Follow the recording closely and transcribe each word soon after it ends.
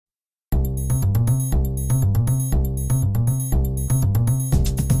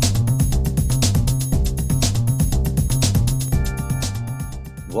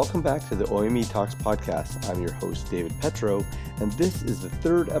welcome back to the OME Talks podcast. I'm your host, David Petro, and this is the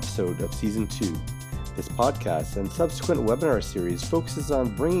third episode of Season 2. This podcast and subsequent webinar series focuses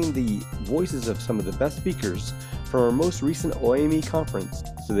on bringing the voices of some of the best speakers from our most recent OME conference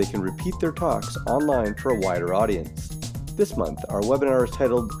so they can repeat their talks online for a wider audience. This month, our webinar is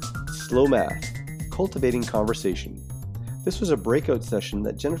titled Slow Math, Cultivating Conversation. This was a breakout session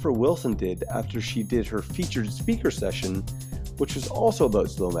that Jennifer Wilson did after she did her featured speaker session, which was also about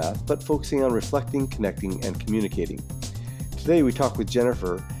slow math, but focusing on reflecting, connecting, and communicating. Today we talk with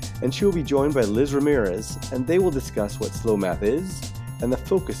Jennifer, and she will be joined by Liz Ramirez, and they will discuss what slow math is and the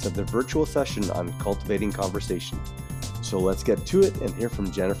focus of the virtual session on cultivating conversation. So let's get to it and hear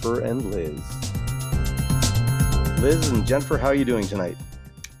from Jennifer and Liz. Liz and Jennifer, how are you doing tonight?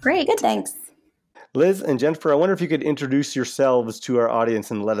 Great. Good, thanks. Liz and Jennifer, I wonder if you could introduce yourselves to our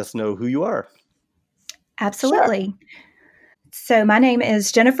audience and let us know who you are. Absolutely. Sure. So my name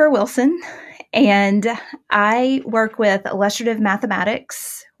is Jennifer Wilson, and I work with Illustrative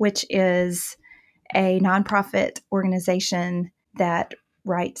Mathematics, which is a nonprofit organization that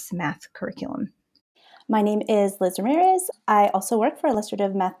writes math curriculum. My name is Liz Ramirez. I also work for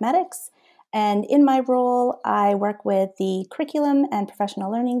Illustrative Mathematics, and in my role, I work with the curriculum and professional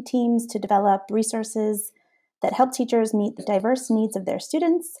learning teams to develop resources that help teachers meet the diverse needs of their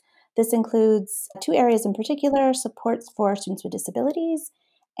students. This includes two areas in particular: supports for students with disabilities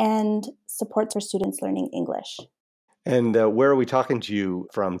and supports for students learning English. And where are we talking to you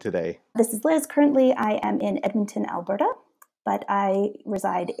from today? This is Liz. Currently, I am in Edmonton, Alberta, but I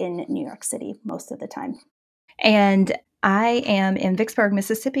reside in New York City most of the time. And I am in Vicksburg,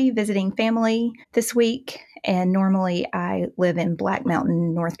 Mississippi, visiting family this week, and normally I live in Black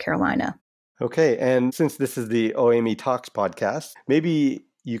Mountain, North Carolina. Okay, and since this is the OME Talks podcast, maybe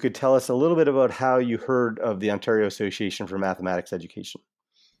you could tell us a little bit about how you heard of the Ontario Association for Mathematics Education.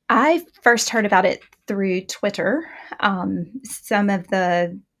 I first heard about it through Twitter. Some of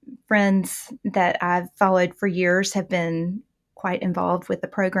the friends that I've followed for years have been quite involved with the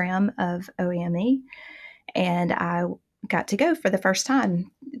program of OME, and I got to go for the first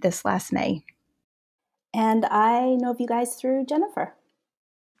time this last May. And I know of you guys through Jennifer.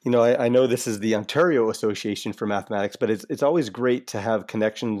 You know, I know this is the Ontario Association for Mathematics, but it's always great to have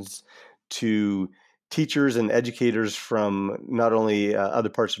connections to teachers and educators from not only other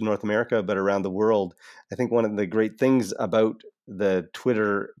parts of North America, but around the world. I think one of the great things about the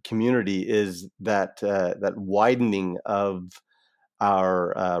Twitter community is that that widening of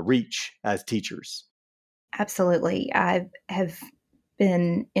our reach as teachers. Absolutely. I have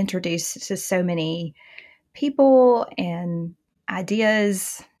been introduced to so many people and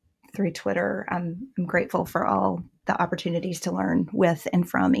ideas through Twitter. I'm grateful for all the opportunities to learn with and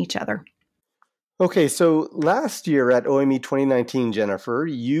from each other. Okay, so last year at OME 2019, Jennifer,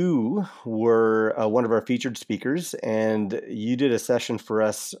 you were one of our featured speakers, and you did a session for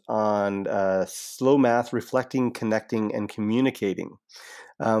us on slow math, reflecting, connecting, and communicating.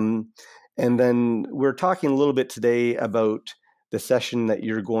 And then we're talking a little bit today about the session that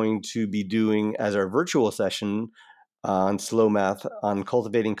you're going to be doing as our virtual session on slow math, on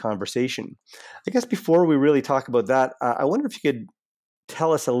cultivating conversation. I guess before we really talk about that, I wonder if you could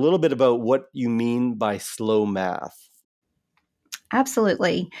tell us a little bit about what you mean by slow math.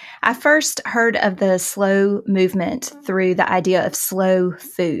 Absolutely. I first heard of the slow movement through the idea of slow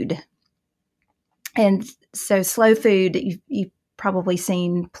food. And so slow food, you've probably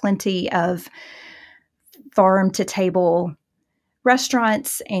seen plenty of farm to table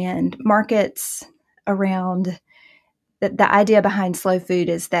restaurants and markets around. The idea behind slow food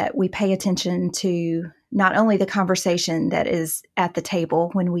is that we pay attention to not only the conversation that is at the table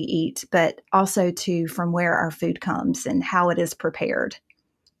when we eat, but also to from where our food comes and how it is prepared.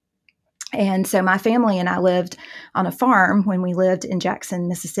 And so my family and I lived on a farm when we lived in Jackson,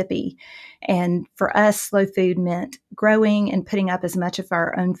 Mississippi. And for us, slow food meant growing and putting up as much of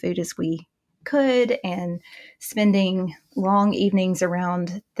our own food as we could and spending long evenings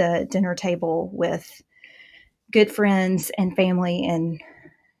around the dinner table with good friends and family and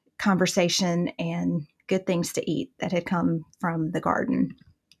conversation and good things to eat that had come from the garden.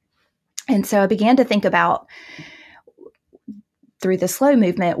 And so I began to think about, through the slow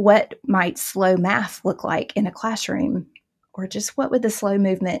movement, what might slow math look like in a classroom, or just what would the slow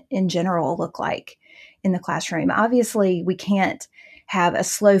movement in general look like in the classroom? Obviously, we can't have a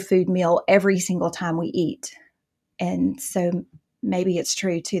slow food meal every single time we eat. And so maybe it's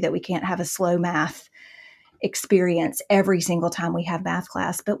true too that we can't have a slow math experience every single time we have math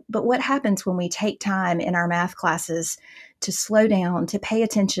class. But what happens when we take time in our math classes to slow down, to pay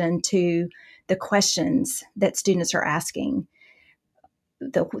attention to the questions that students are asking?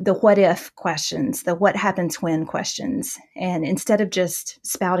 the what if questions, the what happens when questions. And instead of just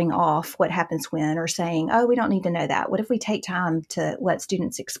spouting off what happens when or saying, oh, we don't need to know that, what if we take time to let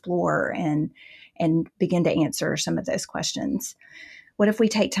students explore and begin to answer some of those questions? What if we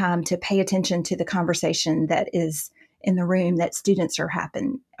take time to pay attention to the conversation that is in the room that students are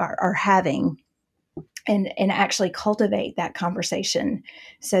having and actually cultivate that conversation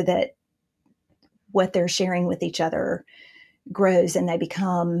so that what they're sharing with each other grows and they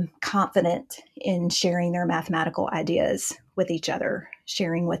become confident in sharing their mathematical ideas with each other,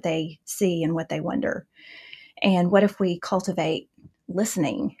 sharing what they see and what they wonder. And what if we cultivate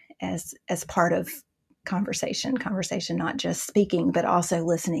listening as part of conversation, not just speaking, but also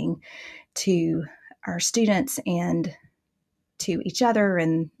listening to our students and to each other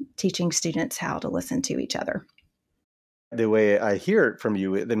and teaching students how to listen to each other. The way I hear it from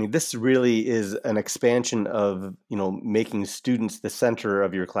you, I mean, this really is an expansion of, making students the center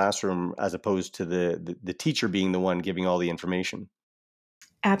of your classroom as opposed to the teacher being the one giving all the information.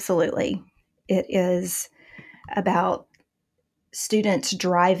 Absolutely. It is about students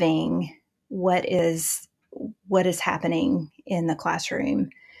driving what is happening in the classroom.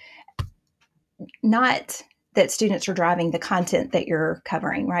 Not that students are driving the content that you're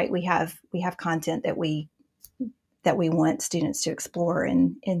covering, right? We have content that we want students to explore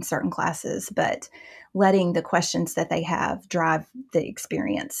in certain classes, but letting the questions that they have drive the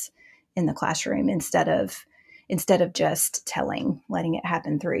experience in the classroom instead of just letting it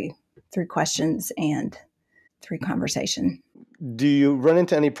happen through questions and through conversation. Do you run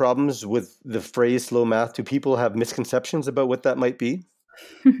into any problems with the phrase slow math? Do people have misconceptions about what that might be?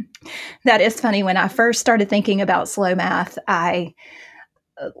 That is funny. When I first started thinking about slow math, I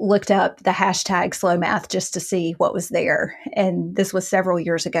looked up the hashtag slow math just to see what was there. And this was several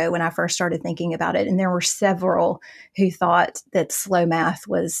years ago when I first started thinking about it. And there were several who thought that slow math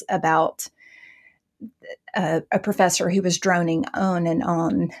was about a professor who was droning on and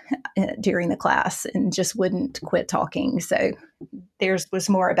on during the class and just wouldn't quit talking. So theirs was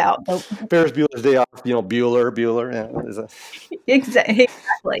more about Ferris Bueller's Day Off, Bueller. Yeah, exactly.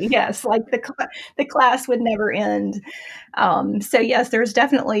 Yes, like the class would never end. So yes, there's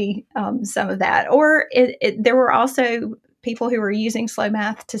definitely some of that. Or there were also people who were using slow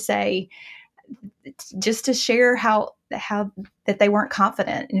math to say, just to share how that they weren't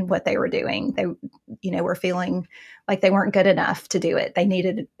confident in what they were doing. They, were feeling like they weren't good enough to do it. They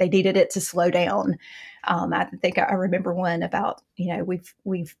needed it to slow down. I think I remember one about,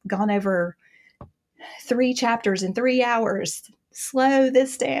 we've gone over 3 chapters in 3 hours. Slow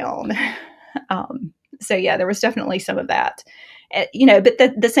this down. So yeah, there was definitely some of that. But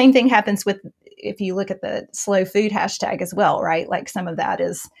the same thing happens with, if you look at the slow food hashtag as well, right? Like some of that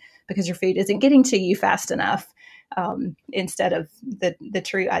is because your food isn't getting to you fast enough, instead of the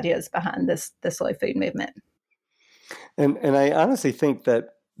true ideas behind the slow food movement. And I honestly think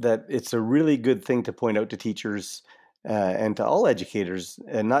that it's a really good thing to point out to teachers and to all educators,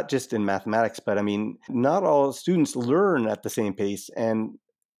 and not just in mathematics, but I mean, not all students learn at the same pace. And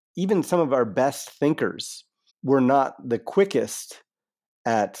even some of our best thinkers were not the quickest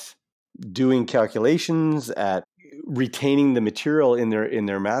at doing calculations, at retaining the material in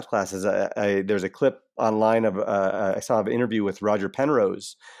their math classes. There's a clip online of I saw an interview with Roger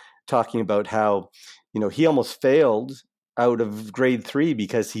Penrose talking about how he almost failed out of grade 3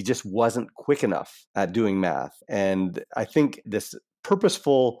 because he just wasn't quick enough at doing math. And I think this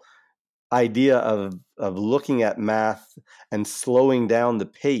purposeful idea of looking at math and slowing down the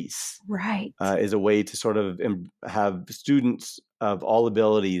pace, right, is a way to sort of have students of all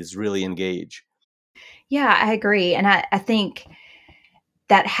abilities really engage. Yeah, I agree. And I think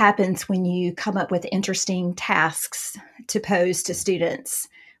that happens when you come up with interesting tasks to pose to students,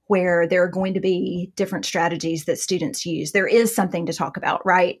 where there are going to be different strategies that students use. There is something to talk about,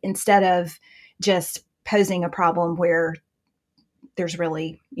 right? Instead of just posing a problem where there's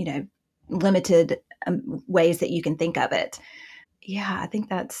really, limited ways that you can think of it. Yeah, I think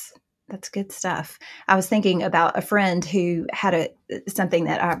that's good stuff. I was thinking about a friend who had something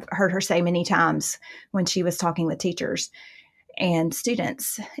that I've heard her say many times when she was talking with teachers and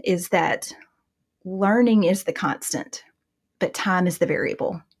students, is that learning is the constant, but time is the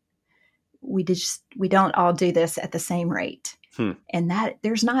variable. We don't all do this at the same rate. And that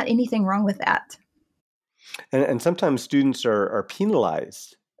there's not anything wrong with that. And sometimes students are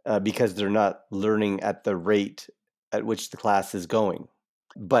penalized because they're not learning at the rate at which the class is going,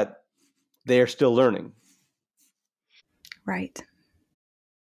 but they are still learning. Right.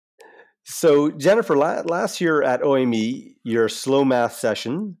 So, Jennifer, last year at OME, your slow math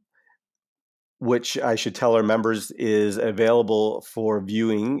session which I should tell our members is available for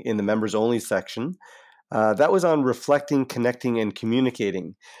viewing in the members only section. That was on reflecting, connecting, and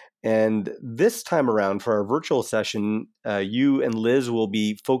communicating. And this time around for our virtual session, you and Liz will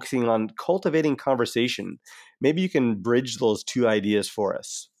be focusing on cultivating conversation. Maybe you can bridge those two ideas for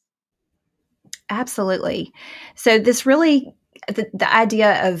us. Absolutely. So this really, the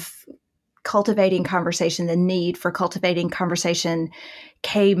idea of cultivating conversation, the need for cultivating conversation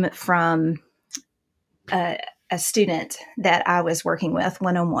came from a student that I was working with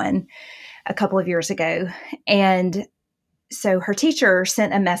one-on-one a couple of years ago. And so her teacher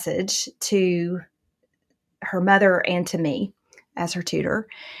sent a message to her mother and to me as her tutor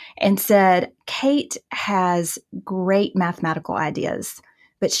and said, Kate has great mathematical ideas,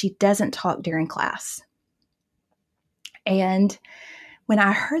 but she doesn't talk during class. And when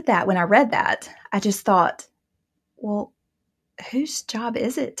I heard that, when I read that, I just thought, well, whose job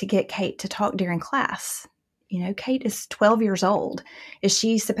is it to get Kate to talk during class? You know, Kate is 12 years old. Is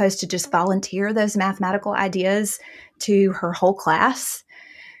she supposed to just volunteer those mathematical ideas to her whole class?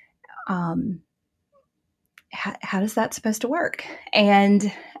 How is that supposed to work?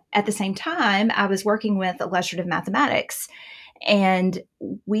 And at the same time, I was working with illustrative mathematics, and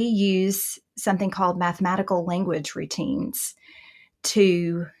we use something called mathematical language routines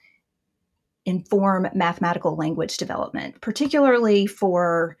to inform mathematical language development, particularly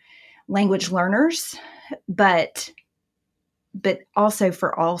for language learners, but also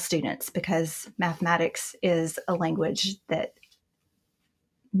for all students, because mathematics is a language that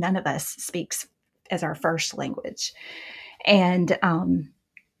none of us speaks as our first language. And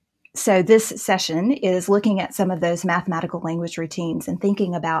so this session is looking at some of those mathematical language routines and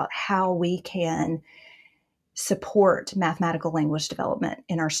thinking about how we can support mathematical language development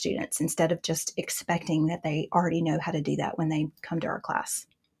in our students instead of just expecting that they already know how to do that when they come to our class.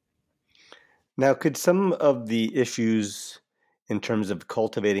 Now, could some of the issues in terms of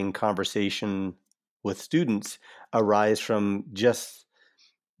cultivating conversation with students arise from just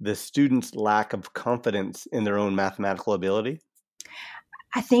the students' lack of confidence in their own mathematical ability?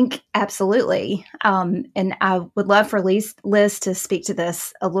 I think absolutely. And I would love for Liz to speak to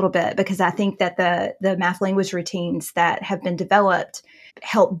this a little bit, because I think that the math language routines that have been developed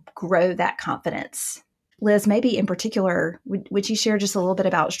help grow that confidence. Liz, maybe in particular, would you share just a little bit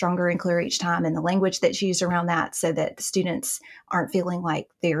about Stronger and Clearer Each Time and the language that's used around that, so that the students aren't feeling like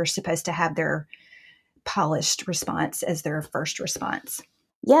they're supposed to have their polished response as their first response?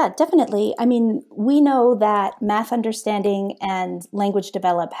 Yeah, definitely. I mean, we know that math understanding and language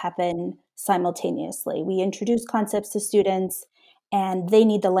develop happen simultaneously. We introduce concepts to students, and they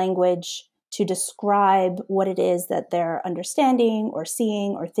need the language to describe what it is that they're understanding or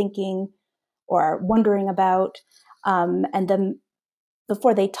seeing or thinking or wondering about. And then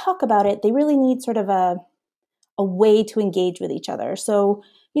before they talk about it, they really need sort of a way to engage with each other. So,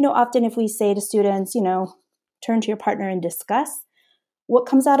 often if we say to students, turn to your partner and discuss, what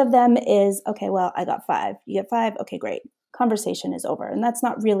comes out of them is, okay, well, I got 5. You get 5? Okay, great. Conversation is over. And that's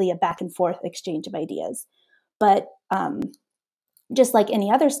not really a back and forth exchange of ideas. But just like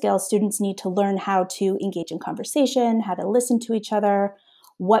any other skill, students need to learn how to engage in conversation, how to listen to each other,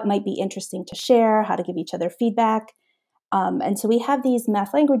 what might be interesting to share, how to give each other feedback. And so we have these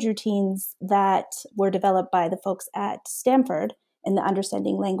math language routines that were developed by the folks at Stanford in the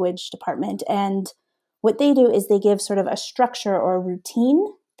Understanding Language department. And what they do is they give sort of a structure or a routine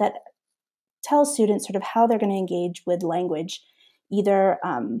that tells students sort of how they're going to engage with language, either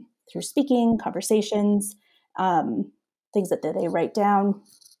through speaking, conversations, things that they write down.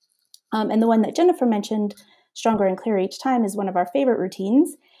 And the one that Jennifer mentioned, Stronger and Clearer Each Time, is one of our favorite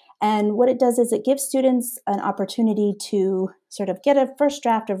routines. And what it does is it gives students an opportunity to sort of get a first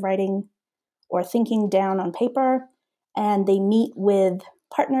draft of writing or thinking down on paper, and they meet with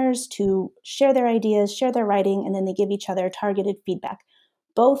partners to share their ideas, share their writing, and then they give each other targeted feedback,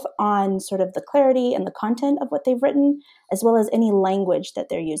 both on sort of the clarity and the content of what they've written, as well as any language that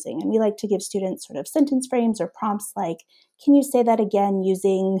they're using. And we like to give students sort of sentence frames or prompts like, can you say that again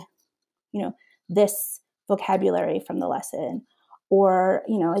using, this vocabulary from the lesson? Or,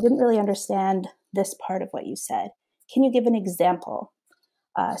 I didn't really understand this part of what you said. Can you give an example?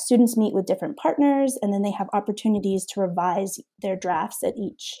 Students meet with different partners, and then they have opportunities to revise their drafts at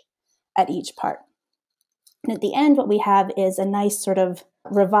each part. And at the end, what we have is a nice sort of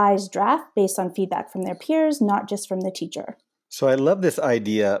revised draft based on feedback from their peers, not just from the teacher. So I love this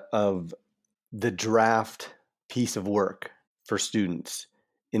idea of the draft piece of work for students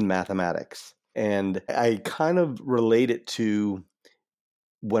in mathematics. And I kind of relate it to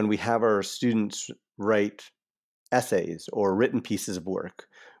when we have our students write essays or written pieces of work.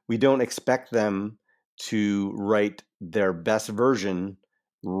 we don't expect them to write their best version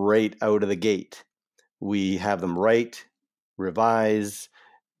right out of the gate. We have them write, revise,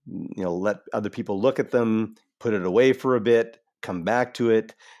 let other people look at them, put it away for a bit, come back to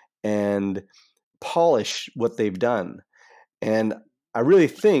it, and polish what they've done. And I really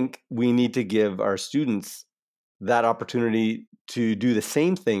think we need to give our students that opportunity to do the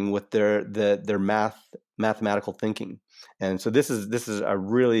same thing with their mathematical thinking. And so this is I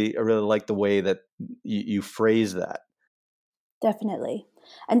really like the way that you phrase that. Definitely.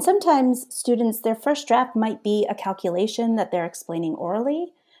 And sometimes students, their first draft might be a calculation that they're explaining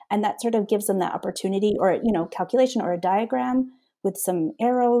orally, and that sort of gives them that opportunity, or calculation or a diagram with some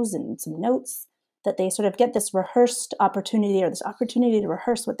arrows and some notes, that they sort of get this rehearsed opportunity, or this opportunity to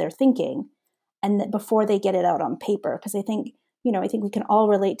rehearse what they're thinking, and that before they get it out on paper. Because I think we can all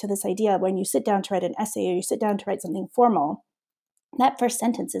relate to this idea when you sit down to write an essay or you sit down to write something formal, that first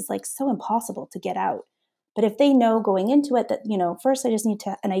sentence is like so impossible to get out. But if they know going into it that, first I just need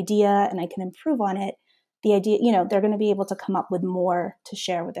an idea and I can improve on it, the idea, they're going to be able to come up with more to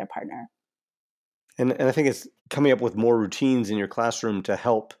share with their partner. And I think it's coming up with more routines in your classroom to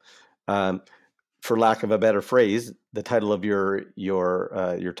help, for lack of a better phrase, the title of your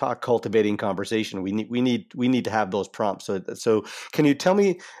talk, cultivating conversation. We need to have those prompts. So can you tell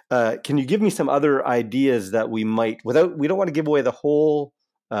me? Can you give me some other ideas that we might, we don't want to give away the whole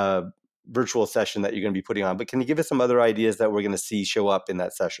virtual session that you're going to be putting on, but can you give us some other ideas that we're going to see show up in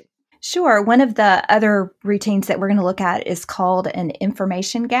that session? Sure. One of the other routines that we're going to look at is called an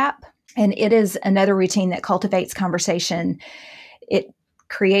information gap. And it is another routine that cultivates conversation. It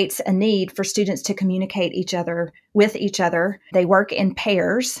creates a need for students to communicate with each other. They work in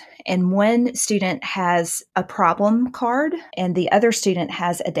pairs, and one student has a problem card and the other student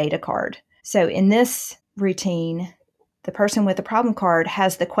has a data card. So in this routine, the person with the problem card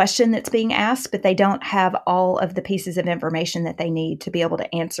has the question that's being asked, but they don't have all of the pieces of information that they need to be able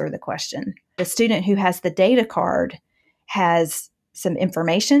to answer the question. The student who has the data card has some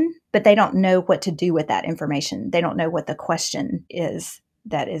information, but they don't know what to do with that information. They don't know what the question is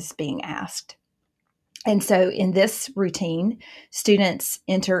that is being asked. And so in this routine, students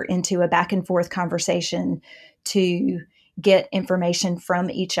enter into a back and forth conversation to get information from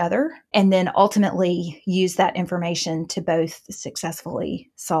each other, and then ultimately use that information to both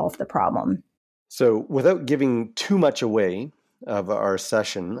successfully solve the problem. So without giving too much away of our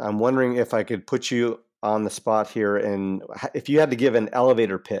session, I'm wondering if I could put you on the spot here, and if you had to give an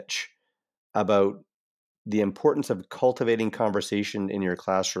elevator pitch about the importance of cultivating conversation in your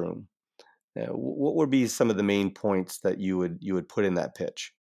classroom, what would be some of the main points that you would put in that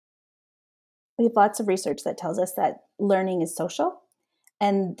pitch? We have lots of research that tells us that learning is social,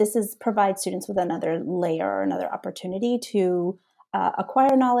 and this provides students with another layer or another opportunity to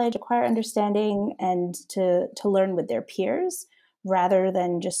acquire knowledge, acquire understanding, and to learn with their peers, rather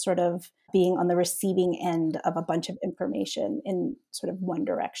than just sort of being on the receiving end of a bunch of information in sort of one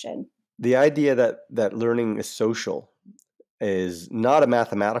direction. The idea that learning is social is not a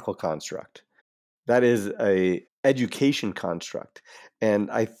mathematical construct. That is a education construct. And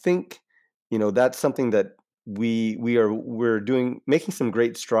I think, that's something that we're making some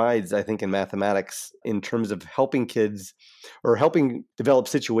great strides, I think, in mathematics in terms of helping kids, or helping develop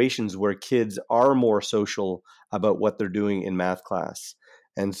situations where kids are more social about what they're doing in math class.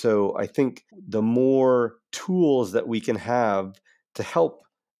 And so I think the more tools that we can have to help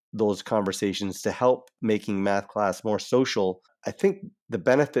those conversations, to help making math class more social, I think the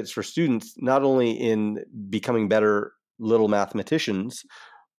benefits for students, not only in becoming better little mathematicians,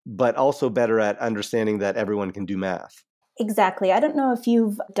 but also better at understanding that everyone can do math. Exactly. I don't know if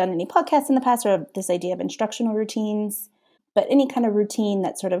you've done any podcasts in the past or this idea of instructional routines, but any kind of routine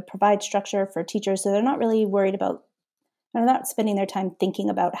that sort of provides structure for teachers, so they're not really worried about, they're not spending their time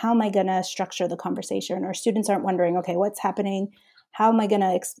thinking about how am I going to structure the conversation, or students aren't wondering, okay, what's happening? How am I going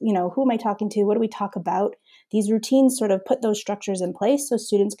to, who am I talking to? What do we talk about? These routines sort of put those structures in place so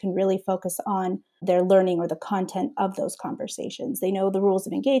students can really focus on their learning or the content of those conversations. They know the rules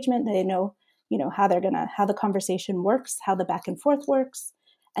of engagement. They know, how the conversation works, how the back and forth works,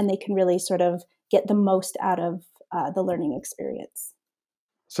 and they can really sort of get the most out of the learning experience.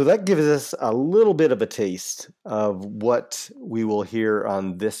 So that gives us a little bit of a taste of what we will hear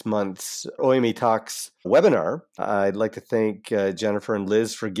on this month's OAME Talks webinar. I'd like to thank Jennifer and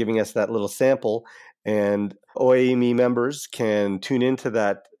Liz for giving us that little sample. And OAME members can tune into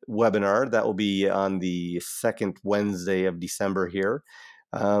that webinar. That will be on the second Wednesday of December here.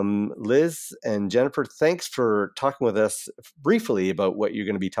 Liz and Jennifer, thanks for talking with us briefly about what you're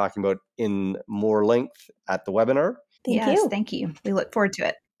going to be talking about in more length at the webinar. Thank you. Thank you. We look forward to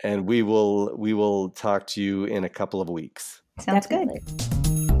it. And we will talk to you in a couple of weeks. Sounds Definitely.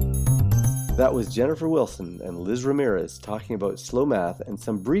 good. That was Jennifer Wilson and Liz Ramirez talking about slow math and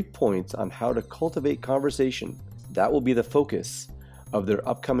some brief points on how to cultivate conversation. That will be the focus of their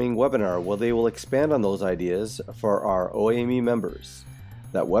upcoming webinar, where they will expand on those ideas for our OAME members.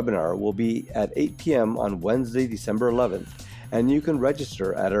 That webinar will be at 8 p.m. on Wednesday, December 11th, and you can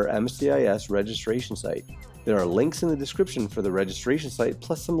register at our MCIS registration site. There are links in the description for the registration site,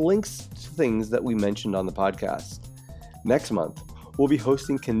 plus some links to things that we mentioned on the podcast. Next month, we'll be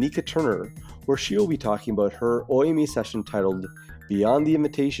hosting Kanika Turner, where she will be talking about her OAME session titled Beyond the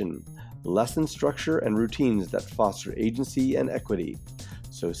Invitation, Lesson Structure and Routines that Foster Agency and Equity.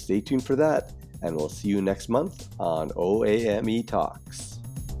 So stay tuned for that, and we'll see you next month on OAME Talks.